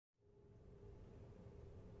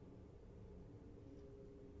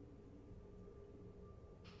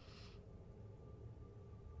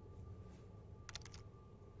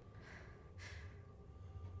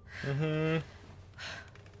Mm-hmm.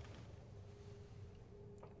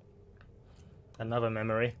 Another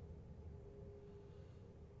memory.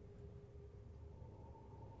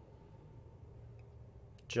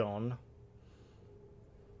 John.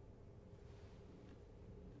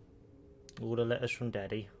 All the letters from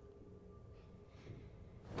Daddy.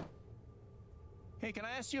 Hey, can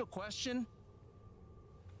I ask you a question?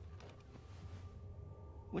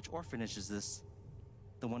 Which orphanage is this?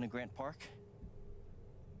 The one in Grant Park?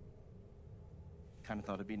 Kind of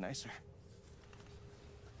thought it'd be nicer.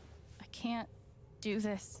 I can't do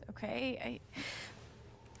this, okay?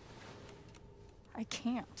 I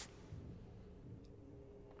can't.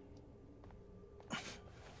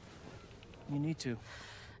 You need to.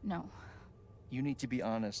 No. You need to be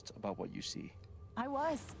honest about what you see. I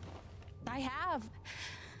was. I have.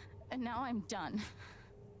 And now I'm done.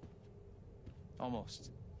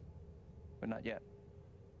 Almost. But not yet.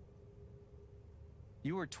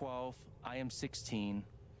 You were 12, I am 16.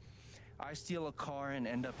 I steal a car and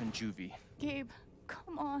end up in juvie. Gabe,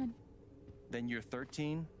 come on. Then you're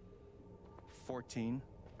 13, 14,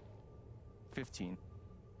 15.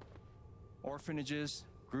 Orphanages,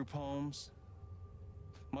 group homes,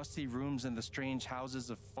 musty rooms in the strange houses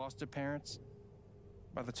of foster parents.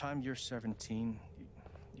 By the time you're 17,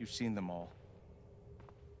 you've seen them all.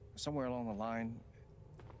 Somewhere along the line,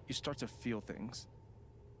 you start to feel things.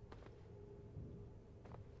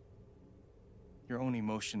 Your own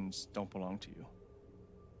emotions don't belong to you.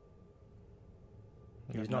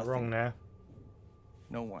 He's not wrong there.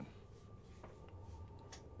 No one.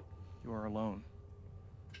 You are alone.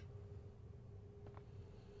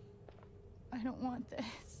 I don't want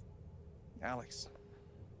this. Alex.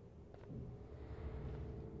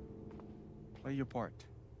 Play your part.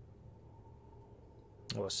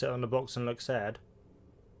 What, sit on the box and look sad?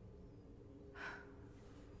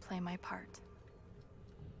 Play my part.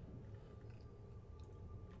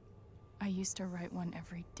 I used to write one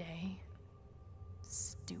every day.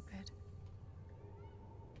 Stupid.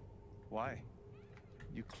 Why?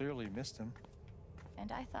 You clearly missed him.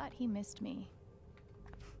 And I thought he missed me.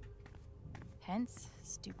 Hence,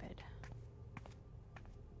 stupid.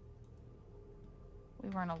 We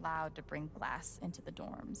weren't allowed to bring glass into the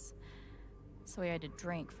dorms, so we had to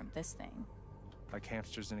drink from this thing. Like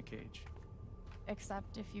hamsters in a cage.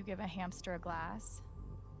 Except if you give a hamster a glass,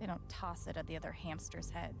 they don't toss it at the other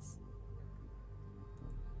hamsters' heads.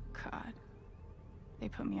 God, they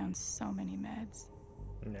put me on so many meds.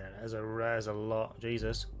 Yeah, there's a lot.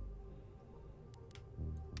 Jesus.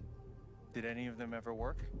 Did any of them ever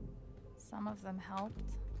work? Some of them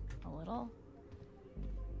helped, a little.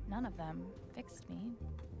 None of them fixed me.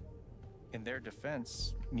 In their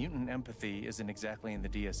defense, mutant empathy isn't exactly in the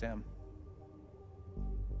DSM.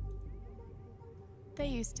 They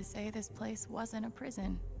used to say this place wasn't a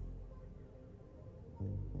prison.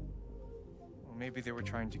 Well, maybe they were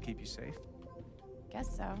trying to keep you safe.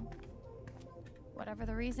 Guess so. Whatever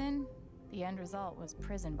the reason, the end result was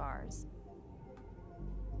prison bars.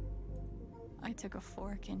 I took a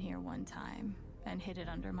fork in here one time and hid it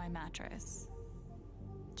under my mattress.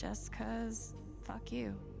 Just 'cause, fuck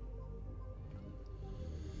you.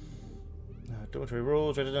 Dormitory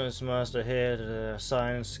rules. Residents must adhere to the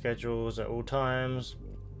assigned schedules at all times,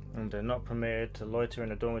 and they're not permitted to loiter in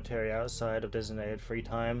the dormitory outside of designated free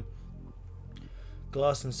time.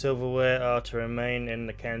 Glass and silverware are to remain in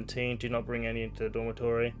the canteen. Do not bring any into the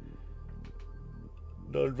dormitory.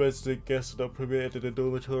 Non-resident guests are not permitted in the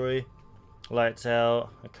dormitory. Lights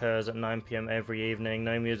out occurs at 9 PM every evening.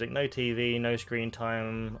 No music, no TV, no screen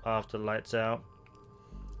time after lights out.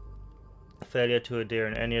 Failure to adhere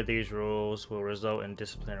in any of these rules will result in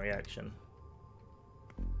disciplinary action.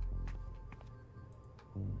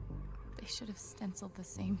 They should have stenciled the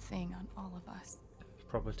same thing on all of us.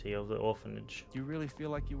 Property of the orphanage. Do you really feel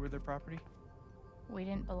like you were their property? We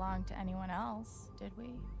didn't belong to anyone else, did we?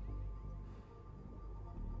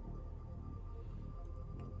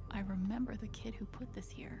 I remember the kid who put this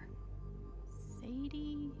here.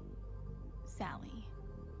 Sadie? Sally.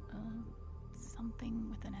 Something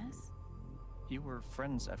with an S? You were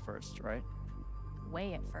friends at first, right?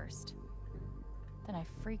 Way at first. Then I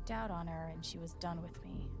freaked out on her and she was done with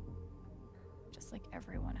me. Just like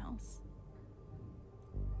everyone else.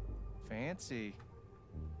 Fancy.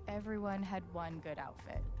 Everyone had one good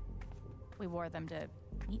outfit. We wore them to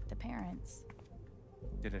meet the parents.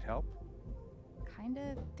 Did it help?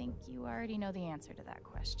 Kinda think you already know the answer to that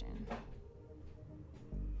question.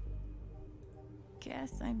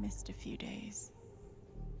 Guess I missed a few days.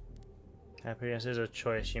 Happiness is a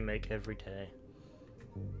choice you make every day.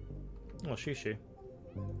 Oh, Shushu.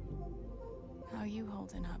 How you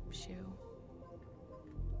holding up, Shu?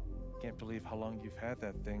 Can't believe how long you've had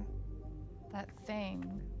that thing. That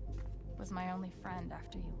thing was my only friend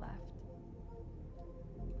after you left.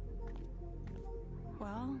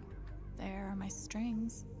 Well, there are my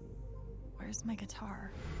strings. Where's my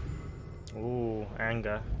guitar? Ooh,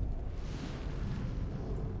 anger.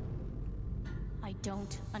 I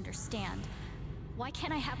don't understand. Why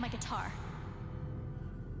can't I have my guitar?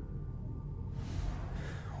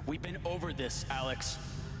 We've been over this, Alex.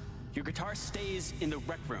 Your guitar stays in the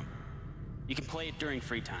rec room. You can play it during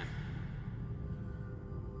free time.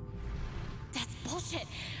 That's bullshit.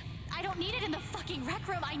 I don't need it in the fucking rec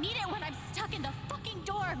room. I need it when I'm stuck in the fucking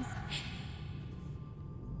dorms.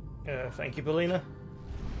 Thank you, Polina.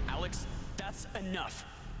 Alex, that's enough.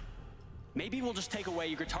 Maybe we'll just take away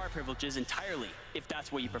your guitar privileges entirely, if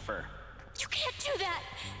that's what you prefer. You can't do that.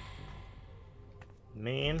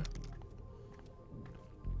 Mean.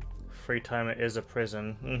 Free time is a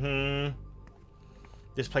prison.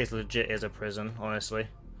 This place legit is a prison, honestly.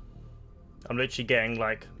 I'm literally getting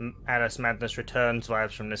like Alice Madness Returns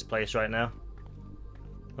vibes from this place right now.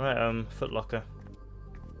 Right, Foot Locker.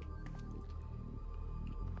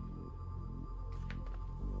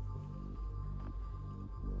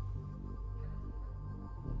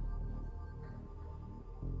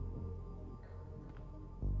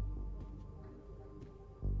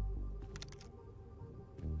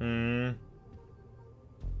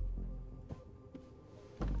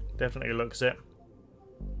 Definitely looks it.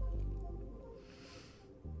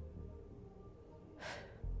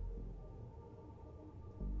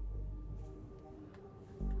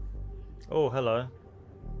 Oh, hello.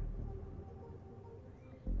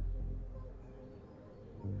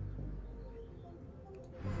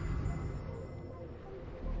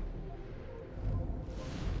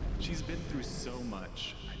 She's been through so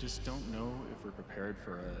much. I just don't know if we're prepared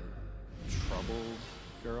for a troubled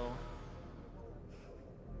girl.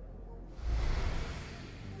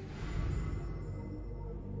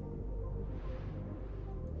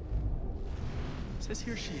 It says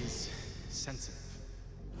here she's sensitive.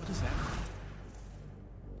 What does that mean?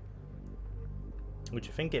 What do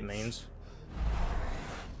you think it means?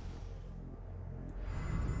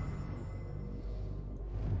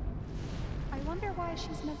 I wonder why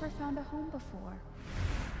she's never found a home before.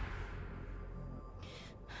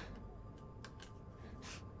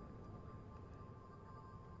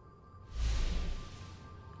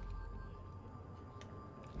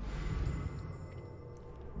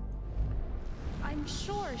 I'm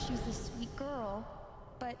sure she's a sweet girl,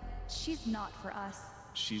 but she's not for us.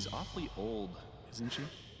 She's awfully old, isn't she?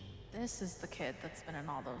 This is the kid that's been in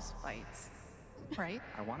all those fights, right?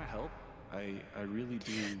 I want to help. I really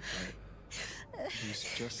do, but there's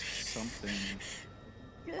just something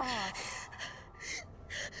Off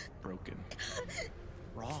broken.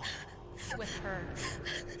 Wrong. With her.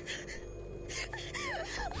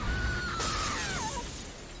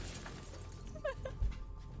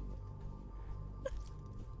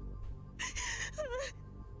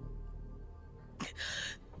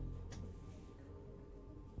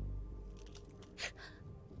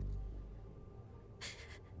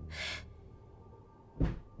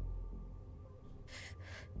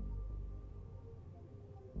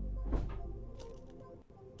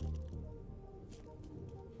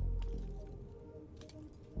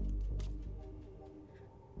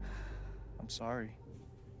 I'm sorry.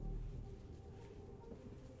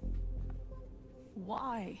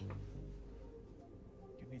 Why?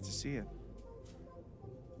 You need to see it.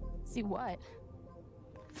 See what?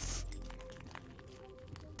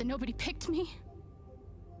 That nobody picked me?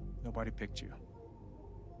 Nobody picked you.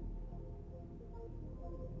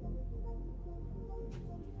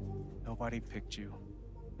 Nobody picked you.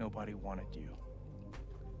 Nobody wanted you.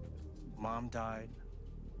 Mom died.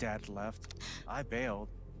 Dad left. I bailed.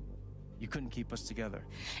 You couldn't keep us together.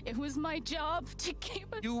 It was my job to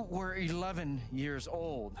keep it. You were 11 years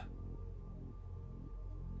old.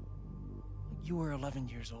 You were 11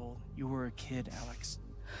 years old. You were a kid, Alex.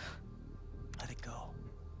 Let it go.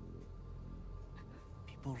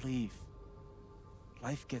 People leave.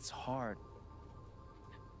 Life gets hard.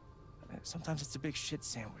 Sometimes it's a big shit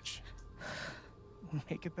sandwich.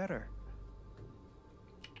 Make it better.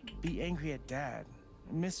 Be angry at Dad.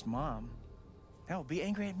 Miss Mom. Hell, be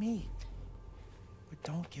angry at me. But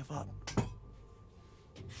don't give up.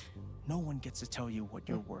 No one gets to tell you what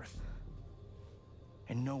you're worth.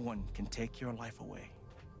 And no one can take your life away.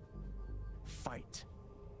 Fight.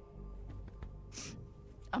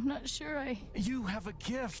 I'm not sure You have a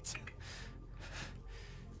gift.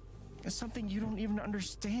 It's something you don't even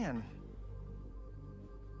understand.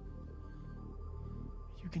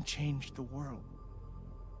 You can change the world.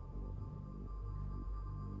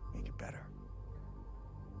 Make it better.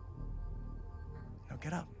 Now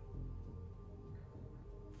get up.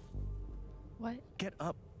 What? Get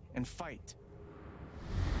up and fight.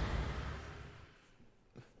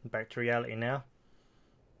 Back to reality now.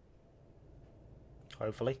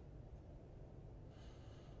 Hopefully.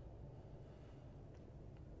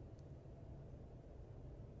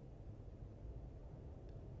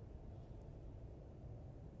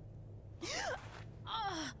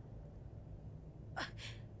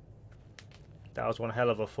 That was one hell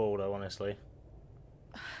of a fall, though, honestly.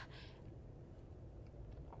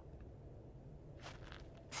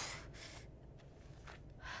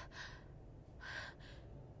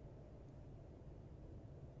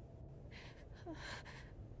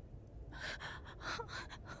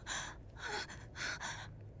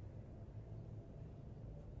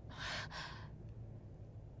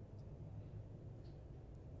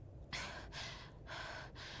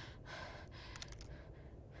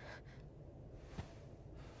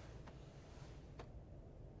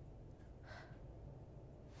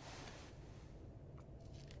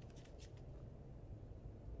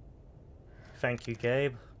 Thank you,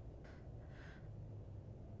 Gabe.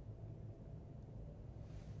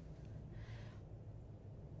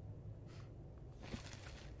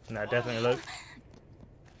 No, definitely look.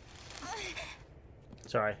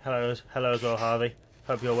 Sorry. Hello as well, Harvey.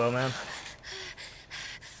 Hope you're well, man.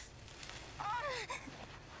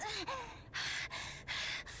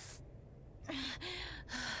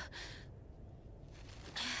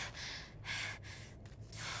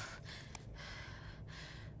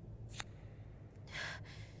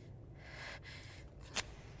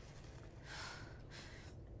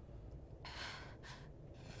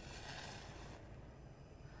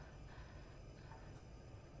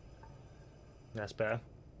 That's better.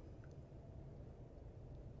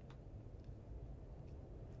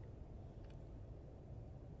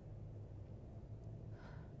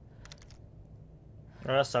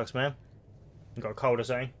 Oh, that sucks, man. You got a cold or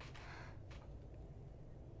something?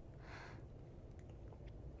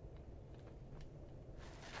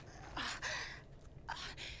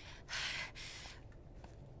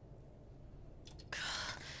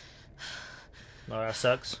 Oh, that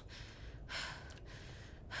sucks.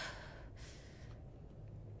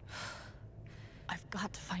 I've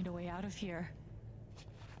got to find a way out of here.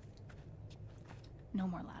 No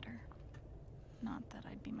more ladder. Not that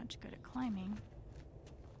I'd be much good at climbing.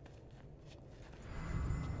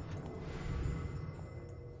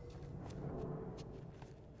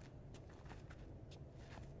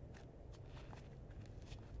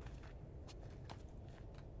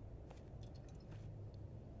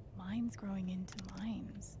 Mines growing into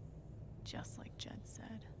mines, just like Jed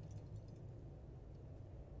said.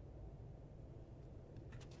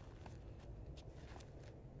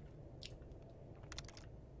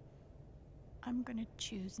 I'm gonna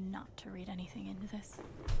choose not to read anything into this.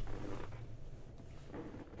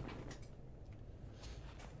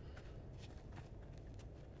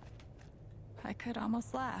 I could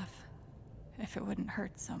almost laugh if it wouldn't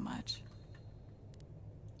hurt so much.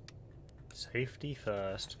 Safety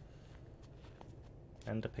first.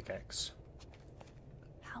 And a pickaxe.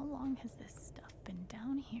 How long has this stuff been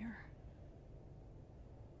down here?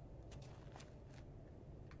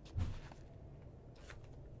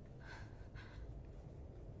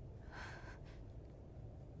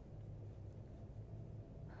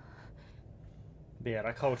 But yeah,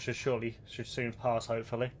 that cold should soon pass,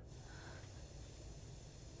 hopefully.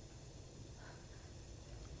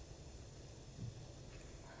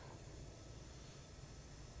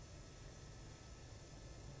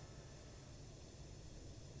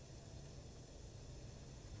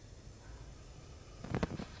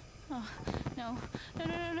 Oh, no, no,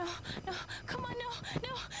 no, no, no, no, come on, no, no,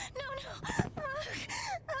 no, no.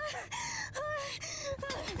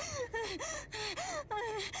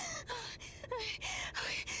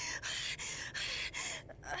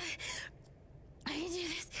 I can do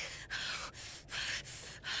this.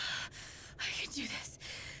 I can do this.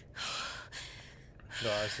 No,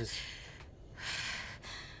 this is...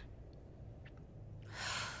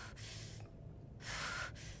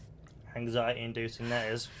 anxiety-inducing, that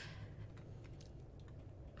is.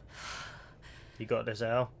 You got this,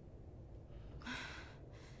 Al.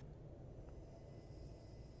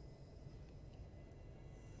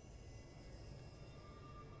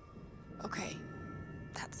 Okay,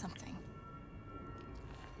 that's something.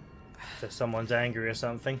 So someone's angry or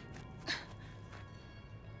something.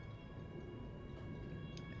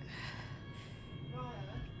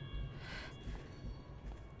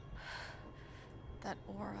 That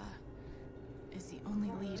aura is the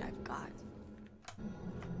only lead I've got.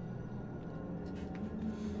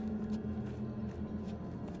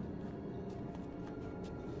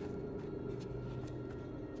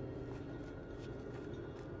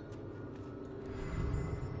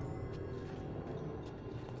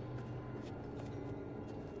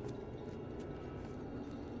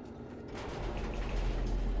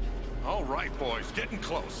 All right, boys, getting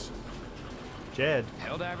close. Jed.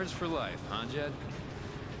 Held average for life, huh, Jed?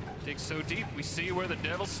 Dig so deep, we see where the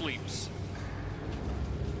devil sleeps.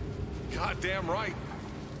 Goddamn right.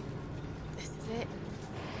 This is it.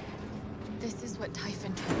 This is what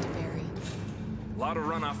Typhon tried to bury. A lot of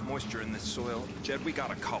runoff moisture in this soil. Jed, we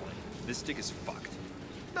gotta call it. This dig is fucked.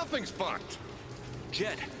 Nothing's fucked.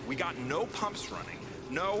 Jed, we got no pumps running.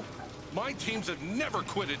 No. My teams have never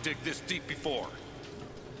quit a dig this deep before.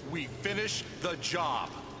 We finish the job.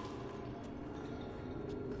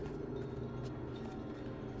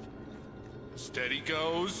 Steady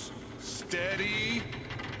goes. Steady.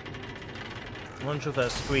 I'm not sure if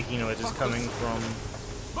that squeaky noise is coming from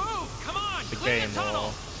Move! Come on! the Clear game the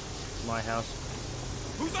tunnel! or my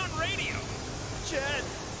house. Who's on radio? Jed!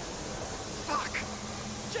 Fuck!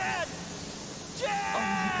 Jed! Jed! Oh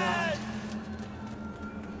my god.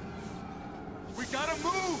 We gotta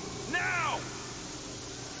move! Now!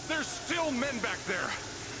 There's still men back there.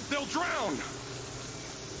 They'll drown.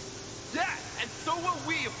 Yeah, and so will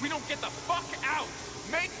we if we don't get the fuck out!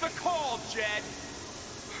 Make the call, Jed!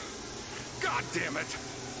 God damn it!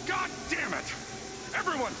 God damn it!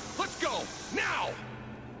 Everyone, let's go! Now!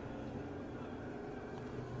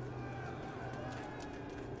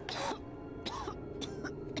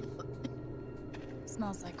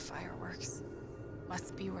 Smells like fireworks.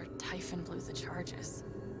 Must be where Typhon blew the charges.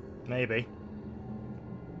 Maybe.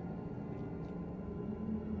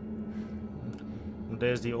 And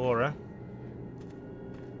there's the aura.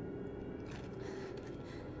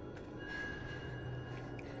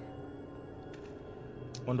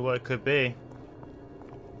 Wonder what it could be.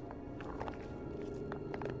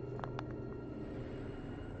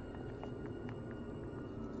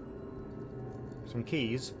 Some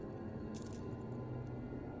keys.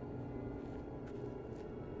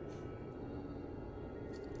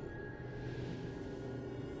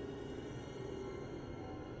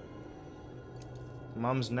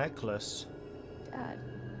 Mum's necklace. Dad.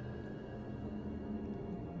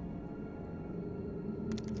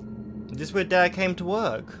 Is this where Dad came to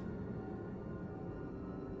work?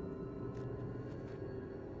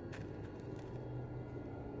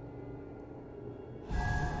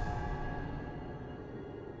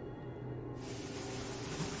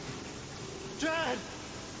 Dad!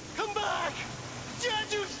 Come back!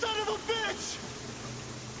 Dad, you son of a bitch!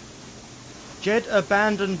 Jed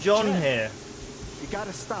abandoned John here. You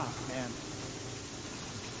gotta stop, man.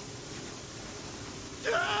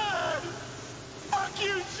 Dad! Fuck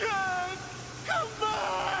you, Dad! Come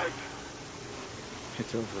back!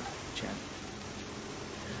 It's over, Chen.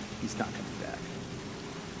 He's not coming back.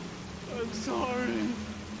 I'm sorry.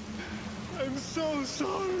 I'm so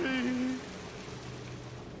sorry.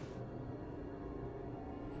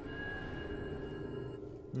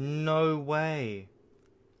 No way.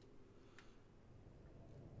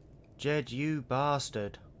 Jed, you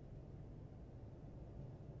bastard.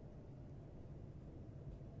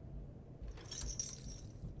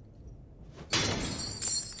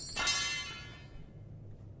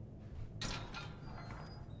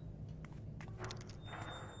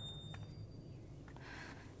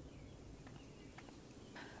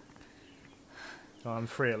 Oh, I'm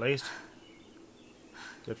free at least.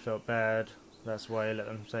 Good felt bad. That's why I let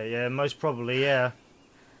them say, yeah, most probably, yeah.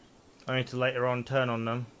 Only to later on turn on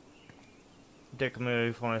them. Dick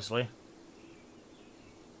move, honestly.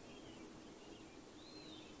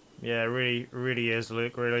 Yeah, really is,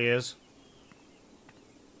 Luke, really is.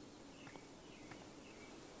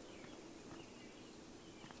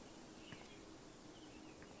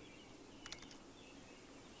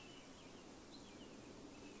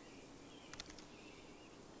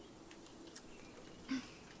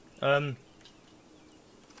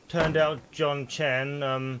 Turned out John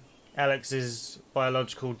Chen, Alex's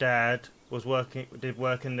biological dad, did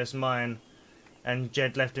work in this mine, and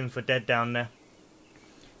Jed left him for dead down there.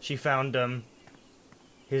 She found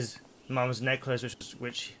his mum's necklace,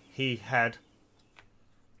 which he had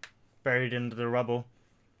buried into the rubble.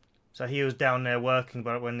 So he was down there working,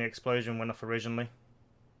 but when the explosion went off originally.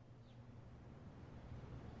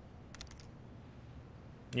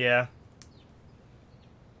 Yeah.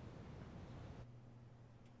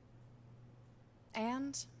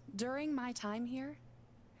 And during my time here,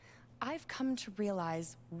 I've come to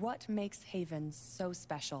realize what makes Haven so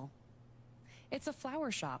special. It's a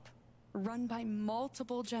flower shop run by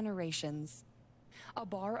multiple generations. A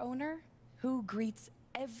bar owner who greets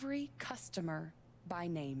every customer by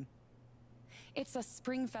name. It's a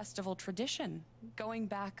spring festival tradition going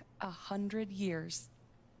back 100 years.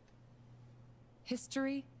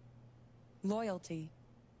 History, loyalty,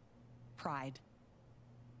 pride.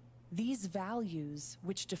 These values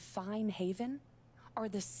which define Haven are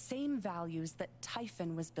the same values that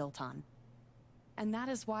Typhon was built on. And that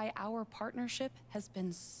is why our partnership has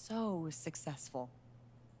been so successful.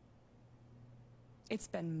 It's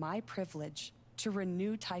been my privilege to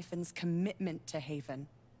renew Typhon's commitment to Haven.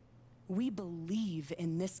 We believe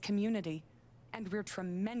in this community, and we're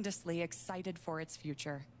tremendously excited for its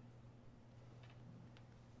future.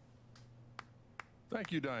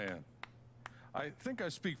 Thank you, Diane. I think I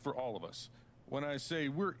speak for all of us when I say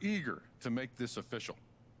we're eager to make this official.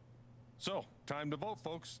 So, time to vote,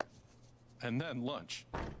 folks. And then lunch.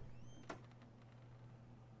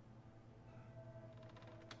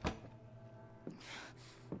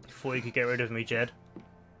 Before you could get rid of me, Jed.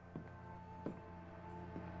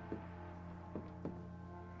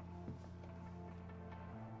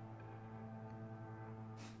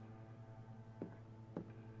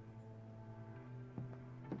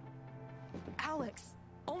 Alex!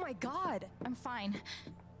 Oh my god! I'm fine.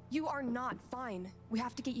 You are not fine. We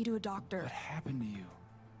have to get you to a doctor. What happened to you?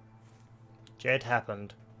 Jed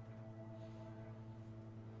happened.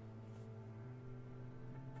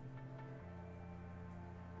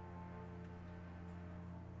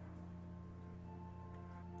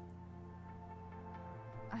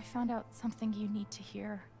 I found out something you need to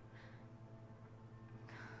hear.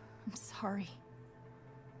 I'm sorry.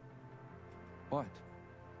 What?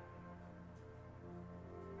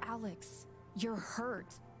 Alex, you're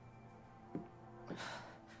hurt.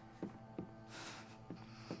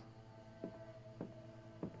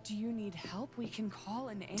 Do you need help? We can call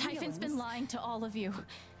an ambulance. Typhon's been lying to all of you.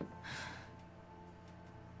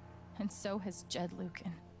 And so has Jed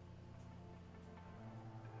Lucan.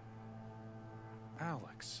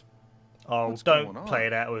 Alex. Oh, what's don't going play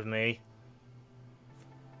on? that with me.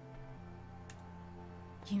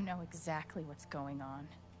 You know exactly what's going on.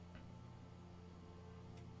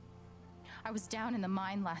 I was down in the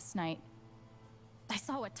mine last night. I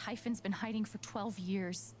saw what Typhon's been hiding for 12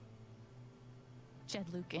 years. Jed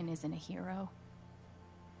Lucan isn't a hero.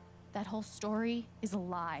 That whole story is a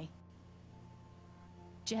lie.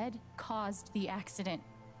 Jed caused the accident.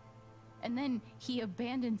 And then he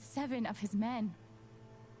abandoned 7 of his men.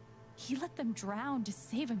 He let them drown to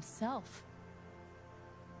save himself.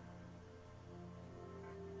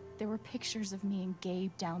 There were pictures of me and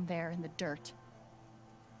Gabe down there in the dirt.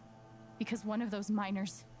 Because one of those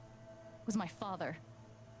miners was my father.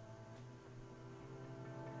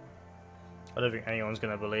 I don't think anyone's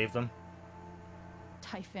gonna believe them.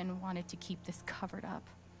 Typhon wanted to keep this covered up,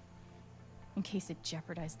 in case it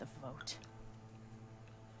jeopardized the vote.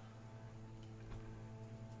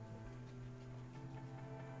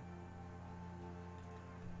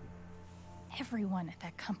 Everyone at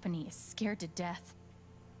that company is scared to death.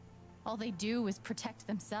 All they do is protect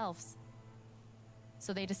themselves.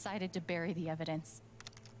 So they decided to bury the evidence.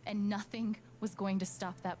 And nothing was going to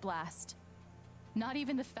stop that blast. Not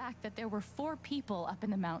even the fact that there were 4 people up in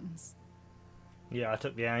the mountains. Yeah, I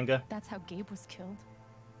took the anger. That's how Gabe was killed.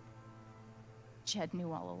 Jed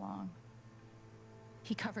knew all along.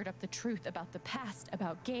 He covered up the truth about the past,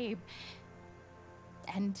 about Gabe.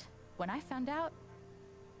 And when I found out,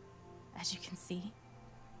 as you can see,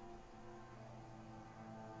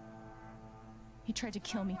 he tried to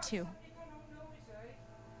kill me too.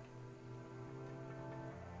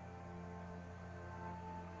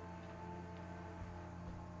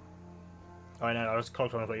 I know, I was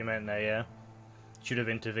caught on what you meant there, yeah. Should have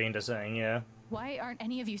intervened or something, yeah. Why aren't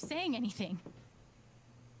any of you saying anything?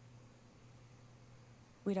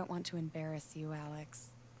 We don't want to embarrass you, Alex.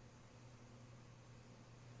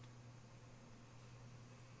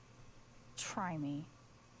 Try me.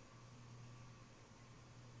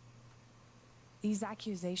 These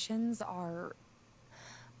accusations are...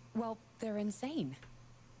 well, they're insane.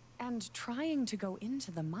 And trying to go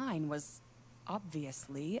into the mine was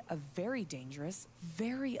obviously a very dangerous,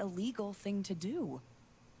 very illegal thing to do.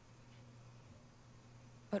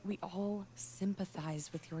 But we all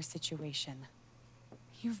sympathize with your situation.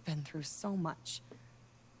 You've been through so much.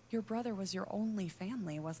 Your brother was your only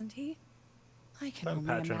family, wasn't he? I can only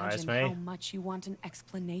imagine how much you want an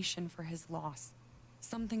explanation for his loss.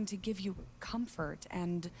 Something to give you comfort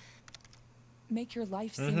and make your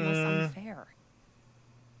life seem less unfair.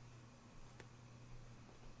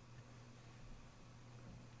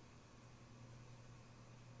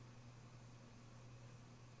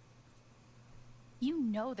 You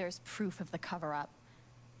know there's proof of the cover-up.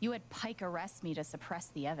 You had Pike arrest me to suppress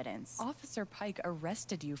the evidence. Officer Pike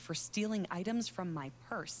arrested you for stealing items from my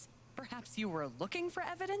purse. Perhaps you were looking for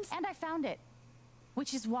evidence? And I found it.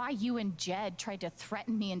 Which is why you and Jed tried to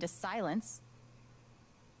threaten me into silence.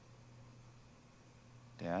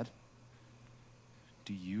 Dad?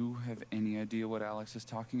 Do you have any idea what Alex is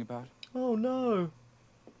talking about? Oh no.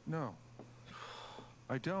 No,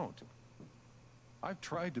 I don't. I've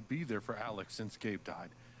tried to be there for Alex since Gabe died.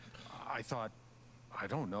 I thought, I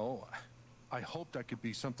don't know, I hoped I could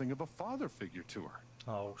be something of a father figure to her.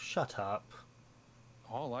 Oh, shut up.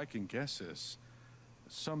 All I can guess is,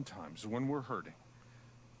 sometimes when we're hurting,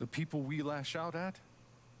 the people we lash out at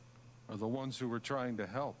are the ones who we're trying to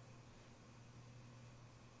help.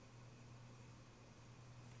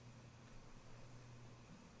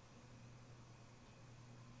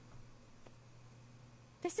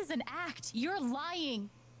 This is an act. You're lying.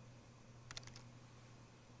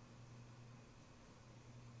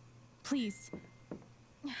 Please.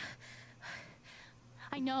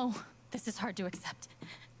 I know this is hard to accept.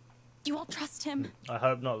 You all trust him. I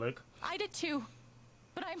hope not, Luke. I did too.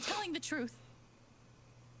 But I'm telling the truth.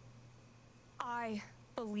 I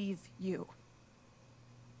believe you.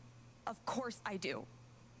 Of course I do.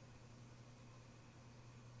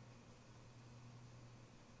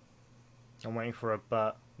 I'm waiting for a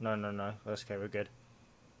but. No, no, no. That's okay, we're good.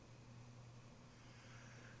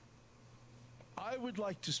 I would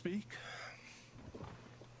like to speak.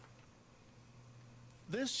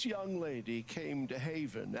 This young lady came to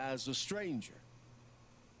Haven as a stranger,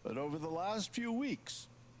 but over the last few weeks,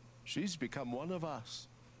 she's become one of us.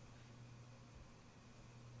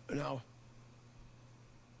 Now,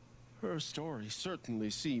 her story certainly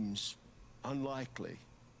seems unlikely,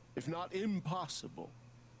 if not impossible.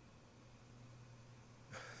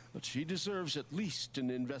 But she deserves at least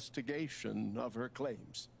an investigation of her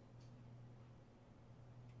claims.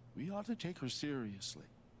 We ought to take her seriously.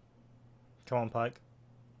 Come on, Pike.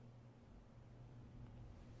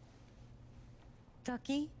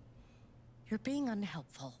 Ducky, you're being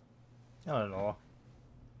unhelpful. I don't know.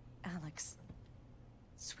 Alex,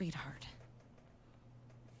 sweetheart.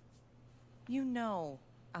 You know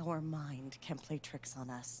our mind can play tricks on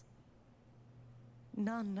us.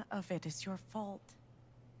 None of it is your fault.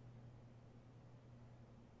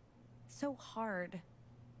 It's so hard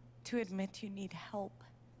to admit you need help.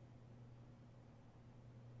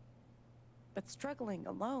 But struggling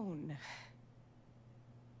alone...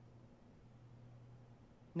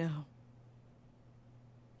 No.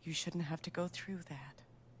 You shouldn't have to go through that.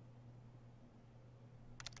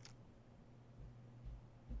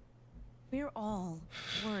 We're all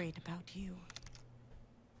worried about you.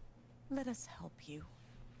 Let us help you.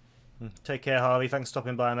 Take care, Harvey. Thanks for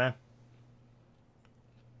stopping by, man.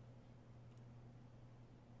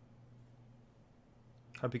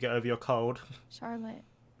 Hope you get over your cold. Charlotte.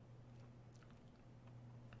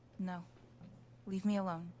 No. Leave me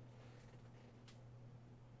alone.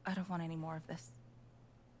 I don't want any more of this.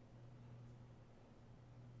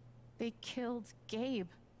 They killed Gabe.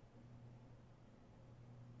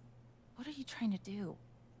 What are you trying to do?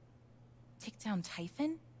 Take down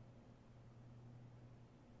Typhon?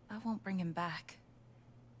 I won't bring him back.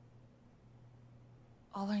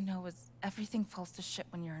 All I know is everything falls to shit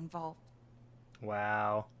when you're involved.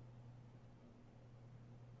 Wow.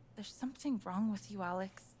 There's something wrong with you,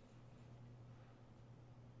 Alex.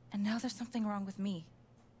 And now there's something wrong with me.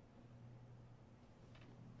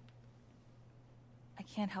 I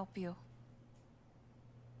can't help you.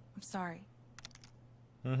 I'm sorry.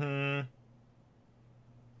 Mm-hmm.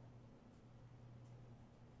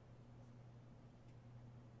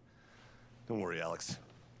 Don't worry, Alex.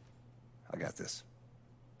 I got this.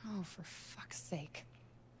 Oh, for fuck's sake.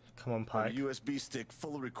 Come on, Pike. A USB stick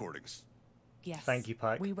full of recordings. Yes. Thank you,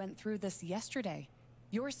 Pike. We went through this yesterday.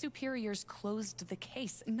 Your superiors closed the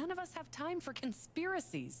case. None of us have time for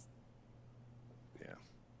conspiracies. Yeah.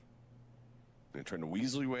 You're trying to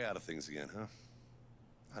weasel your way out of things again, huh?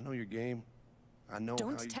 I know your game. I know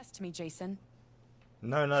Don't how you... test me, Jason.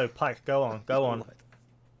 No, no, Pike, go on, go on. I'm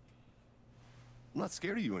not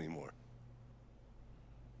scared of you anymore.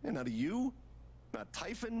 Yeah, not of you, not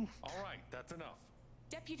Typhon. All right, that's enough.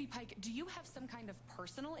 Deputy Pike, do you have some kind of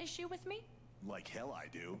personal issue with me? Like hell I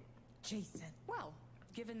do. Jason. Well,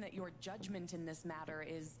 given that your judgment in this matter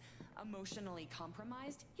is emotionally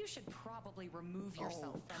compromised, you should probably remove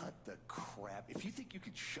yourself from... cut the crap. If you think you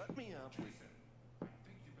could shut me up... Jason, I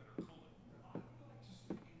think you better cool it. I'd like to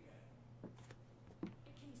speak again.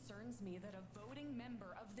 It concerns me that a voting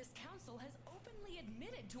member of this council has openly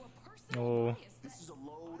admitted to a personal bias that... This is a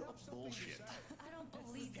load of bullshit. I don't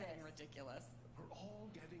believe this. Getting ridiculous. We're all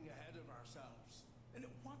getting ahead of ourselves. And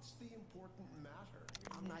what's the important matter?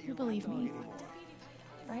 I'm not You your believe lapdog me, anymore.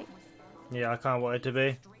 right? Yeah, I can't want it to be.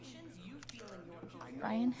 I know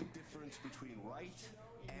Ryan? the difference between right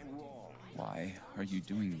and wrong. Why are you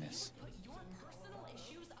doing this?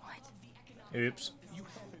 Oops. You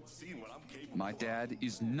haven't seen seen what I'm capable My of. dad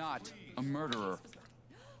is not a murderer.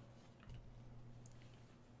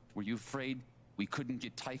 Were you afraid we couldn't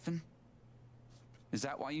get Typhon? Is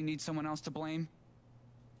that why you need someone else to blame?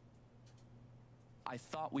 I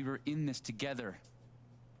thought we were in this together.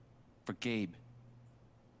 For Gabe.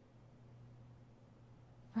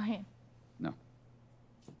 Ryan. No.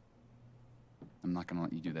 I'm not gonna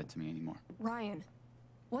let you do that to me anymore. Ryan,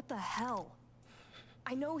 what the hell?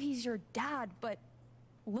 I know he's your dad, but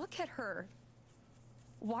look at her.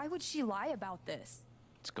 Why would she lie about this?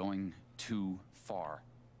 It's going too far.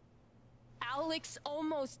 Alex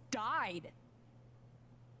almost died.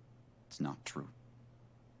 It's not true.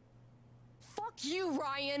 Fuck you,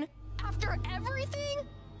 Ryan! After everything?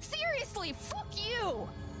 Seriously, fuck you!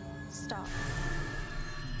 Stop.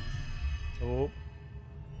 Oh.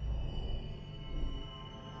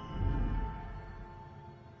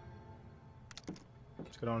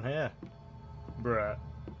 What's going on here? Bruh.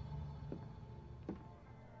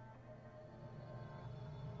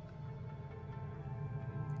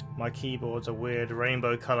 My keyboard's a weird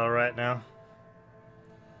rainbow color right now.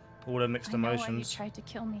 All the mixed I know emotions. why you tried to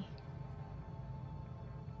kill me.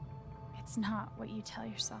 It's not what you tell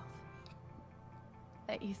yourself.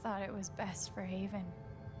 That you thought it was best for Haven.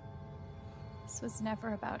 This was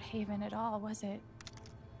never about Haven at all, was it?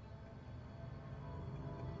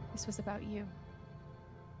 This was about you.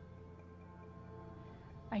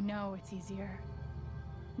 I know it's easier,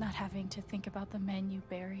 not having to think about the men you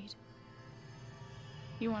buried.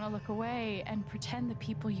 You want to look away and pretend the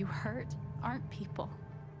people you hurt aren't people.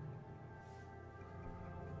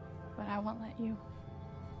 But I won't let you.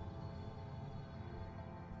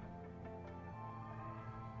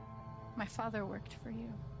 My father worked for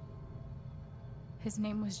you. His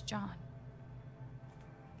name was John.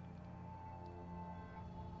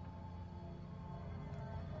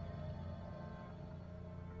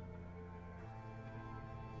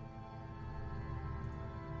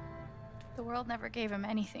 The world never gave him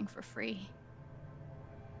anything for free.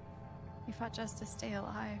 He fought just to stay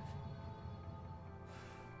alive.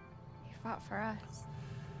 He fought for us.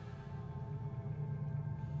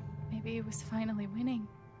 Maybe he was finally winning.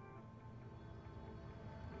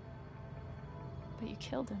 But you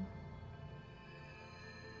killed him.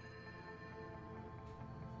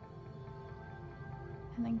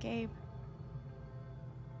 And then Gabe,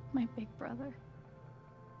 my big brother.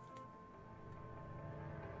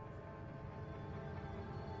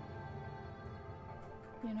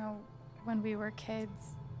 You know, when we were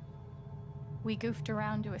kids, we goofed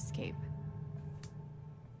around to escape.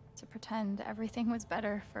 To pretend everything was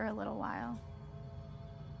better for a little while.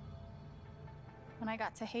 When I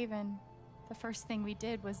got to Haven, the first thing we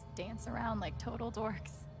did was dance around like total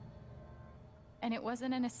dorks. And it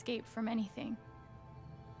wasn't an escape from anything.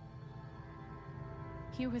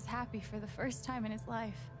 He was happy for the first time in his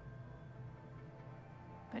life.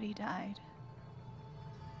 But he died.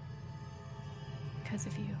 Because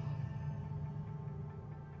of you.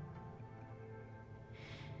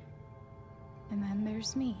 And then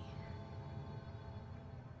there's me.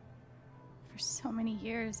 For so many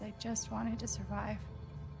years, I just wanted to survive.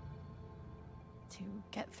 To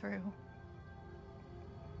get through.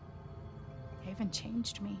 Haven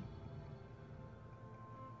changed me.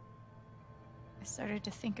 I started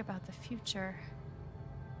to think about the future.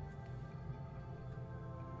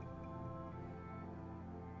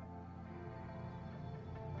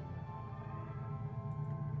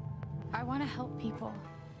 I want to help people.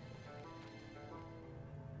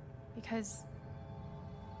 Because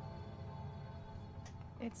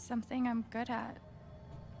it's something I'm good at.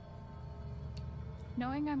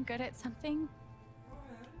 Knowing I'm good at something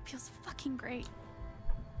feels fucking great.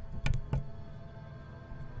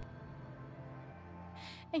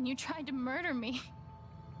 And you tried to murder me.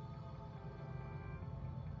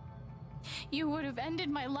 You would have ended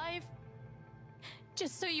my life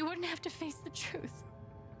just so you wouldn't have to face the truth.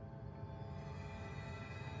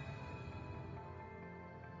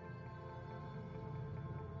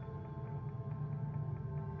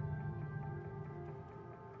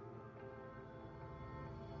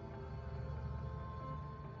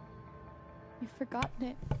 You've forgotten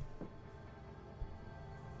it,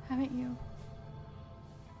 haven't you?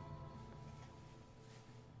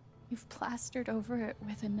 You've plastered over it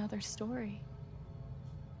with another story.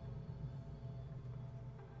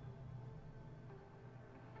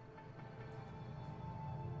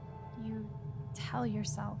 You tell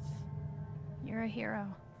yourself you're a hero,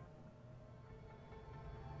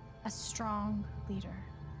 a strong leader.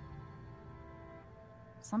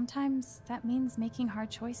 Sometimes that means making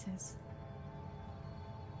hard choices.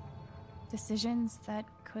 Decisions that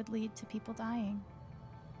could lead to people dying.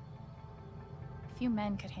 Few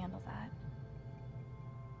men could handle that.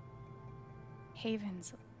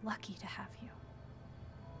 Haven's lucky to have you.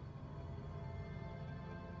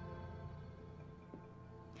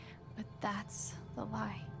 But that's the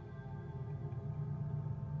lie.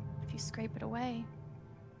 If you scrape it away,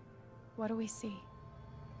 what do we see?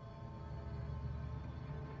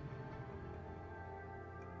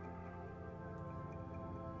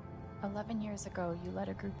 "11 years ago, you led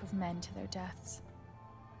a group of men to their deaths.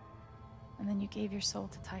 And then you gave your soul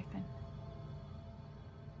to Typhon.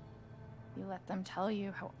 You let them tell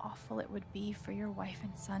you how awful it would be for your wife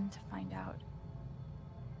and son to find out.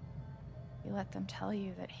 You let them tell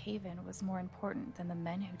you that Haven was more important than the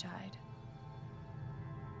men who died.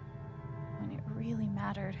 When it really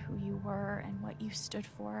mattered who you were and what you stood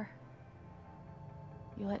for,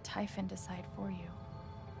 you let Typhon decide for you.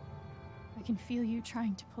 I can feel you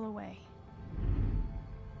trying to pull away.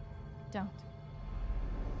 Don't.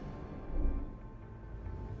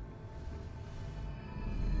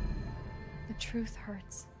 The truth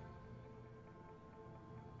hurts.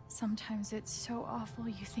 Sometimes it's so awful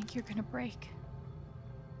you think you're gonna break.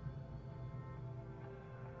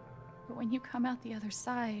 But when you come out the other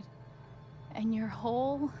side, and you're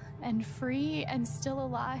whole and free and still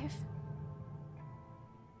alive,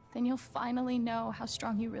 then you'll finally know how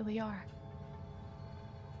strong you really are.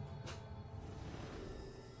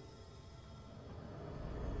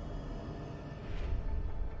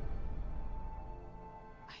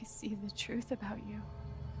 I see the truth about you.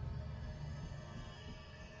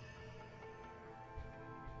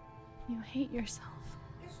 You hate yourself.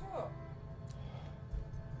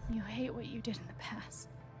 You hate what you did in the past.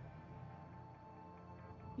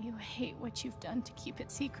 You hate what you've done to keep it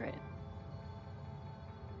secret.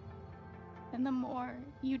 And the more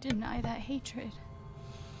you deny that hatred,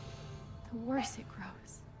 the worse it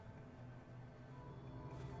grows.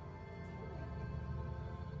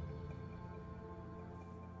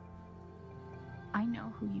 I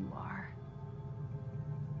know who you are.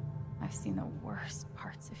 I've seen the worst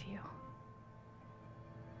parts of you.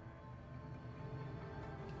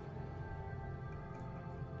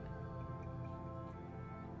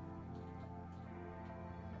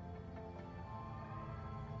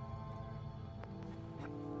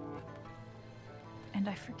 And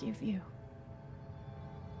I forgive you.